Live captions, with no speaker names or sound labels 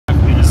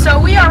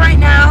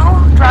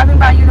driving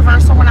by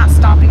Universal. We're not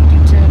stopping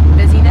due to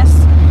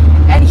busyness.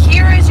 And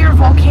here is your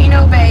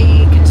Volcano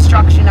Bay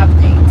construction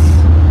updates.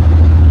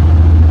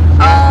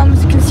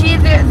 As you can see,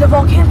 the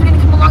volcano's beginning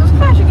to come along.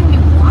 There's actually going to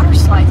be water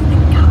slides